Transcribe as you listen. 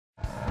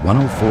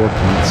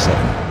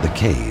104.7 The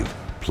Cave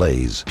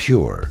plays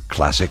pure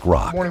classic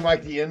rock. Good morning,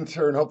 Mike the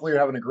Intern. Hopefully you're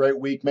having a great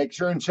week. Make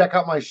sure and check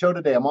out my show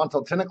today. I'm on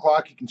till 10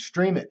 o'clock. You can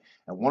stream it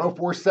at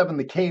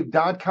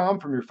 1047thecave.com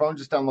from your phone.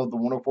 Just download the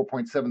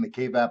 104.7 The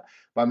Cave app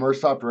by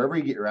Mursoft, wherever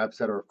you get your apps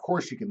at, or of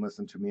course you can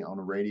listen to me on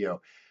the radio.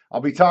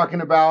 I'll be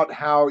talking about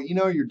how,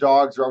 your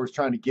dogs are always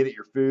trying to get at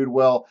your food.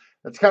 Well,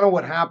 that's kind of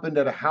what happened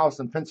at a house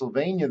in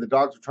Pennsylvania. The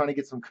dogs were trying to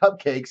get some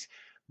cupcakes,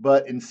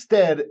 but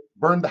instead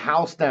burned the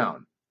house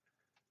down.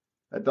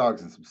 That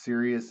dog's in some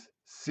serious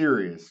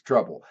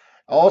trouble.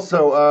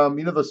 Also,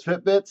 those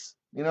Fitbits,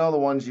 the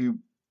ones you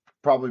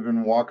probably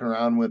been walking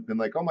around with, been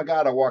like, oh my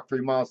God, I walked 3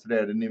 miles today.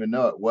 I didn't even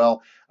know it.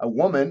 Well, a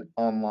woman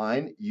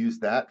online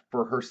used that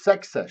for her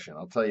sex session.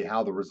 I'll tell you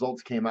how the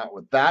results came out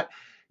with that.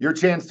 Your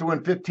chance to win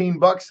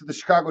 $15 to the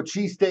Chicago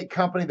Cheesesteak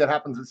Company. That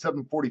happens at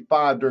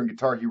 7:45 during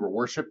Guitar Hero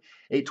Worship.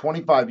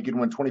 8:25, you can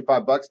win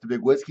 $25 to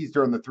Big Whiskeys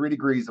during the 3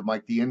 Degrees of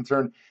Mike the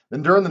Intern.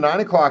 Then during the 9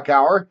 o'clock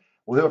hour,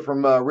 we'll hear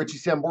from Richie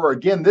Sambora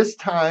again, this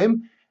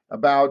time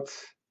about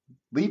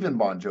leaving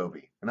Bon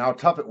Jovi and how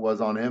tough it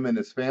was on him and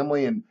his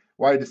family and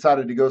why he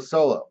decided to go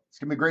solo. It's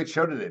going to be a great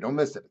show today. Don't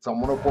miss it. It's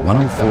on 104.7.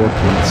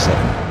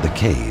 104.7 The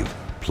Cave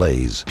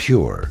plays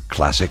pure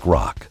classic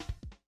rock.